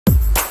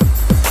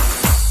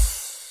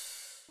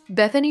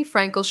Bethenny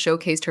Frankel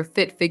showcased her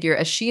fit figure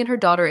as she and her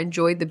daughter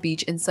enjoyed the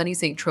beach in sunny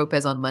St.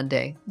 Tropez on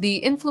Monday.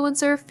 The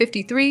influencer,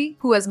 53,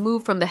 who has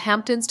moved from the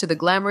Hamptons to the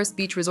glamorous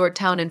beach resort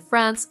town in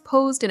France,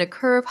 posed in a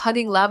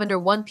curve-hugging lavender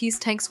one-piece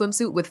tank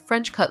swimsuit with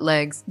French-cut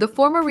legs. The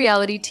former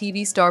reality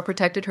TV star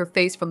protected her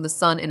face from the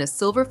sun in a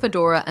silver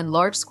fedora and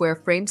large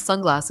square-framed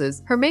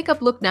sunglasses. Her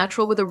makeup looked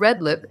natural with a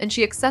red lip, and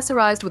she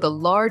accessorized with a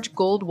large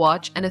gold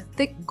watch and a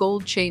thick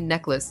gold chain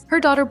necklace. Her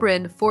daughter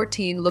Bryn,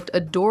 14, looked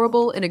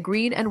adorable in a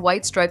green and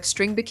white striped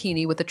string bikini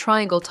with a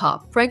triangle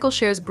top. Frankel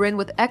shares Bryn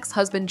with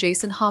ex-husband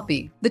Jason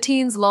Hoppy. The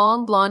teen's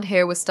long blonde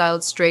hair was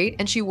styled straight,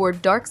 and she wore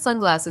dark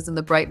sunglasses in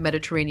the bright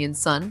Mediterranean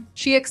sun.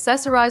 She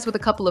accessorized with a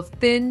couple of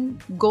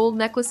thin gold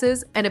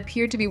necklaces and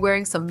appeared to be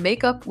wearing some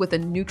makeup with a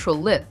neutral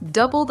lip.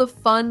 Double the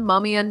fun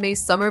Mommy and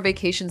May's summer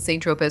vacation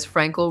St. Tropez,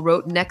 Frankel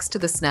wrote next to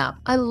the snap.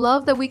 I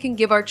love that we can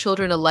give our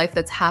children a life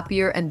that's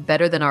happier and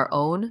better than our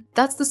own.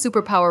 That's the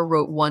superpower,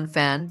 wrote one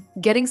fan.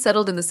 Getting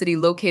settled in the city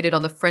located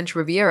on the French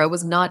Riviera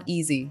was not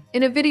easy.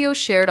 In a video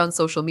shared on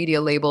social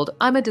media labeled,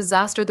 "I'm a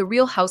disaster," the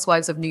Real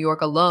Housewives of New York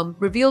alum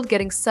revealed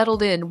getting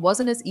settled in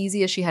wasn't as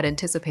easy as she had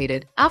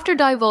anticipated. After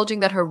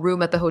divulging that her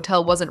room at the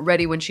hotel wasn't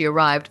ready when she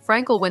arrived,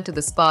 Frankel went to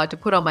the spa to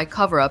put on my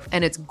cover-up,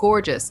 and it's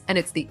gorgeous, and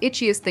it's the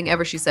itchiest thing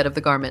ever, she said of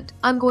the garment.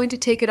 "I'm going to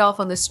take it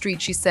off on the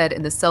street," she said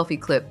in the selfie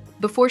clip,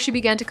 before she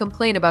began to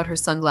complain about her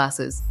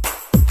sunglasses.